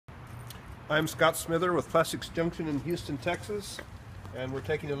I'm Scott Smither with Plastics Junction in Houston, Texas, and we're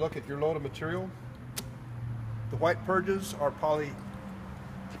taking a look at your load of material. The white purges are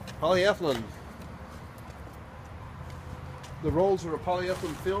polyethylene. The rolls are a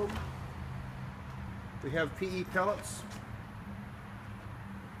polyethylene film. We have PE pellets.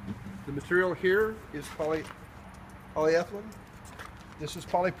 The material here is polyethylene. This is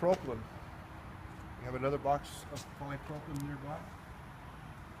polypropylene. We have another box of polypropylene nearby.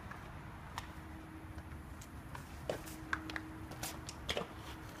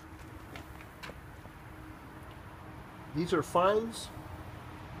 These are fines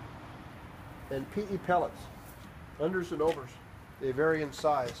and PE pellets, unders and overs. They vary in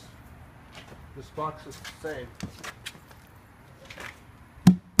size. This box is the same.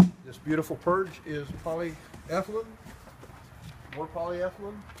 This beautiful purge is polyethylene, more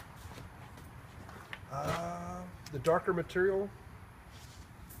polyethylene. The darker material,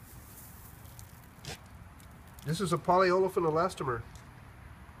 this is a polyolefin elastomer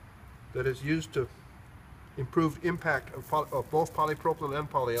that is used to improved impact of both polypropylene and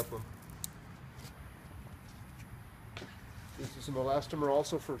polyethylene. This is an elastomer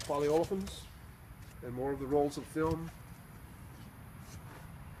also for polyolefins and more of the rolls of film.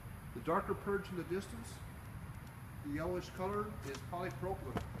 The darker purge in the distance, the yellowish color, is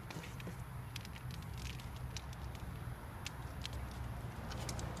polypropylene.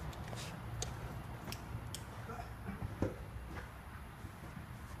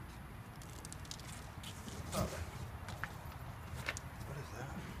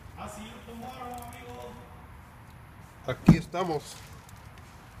 Aquí estamos.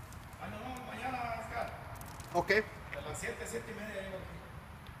 Ay, no, mañana, Oscar. Ok. A las 7:30 llego aquí.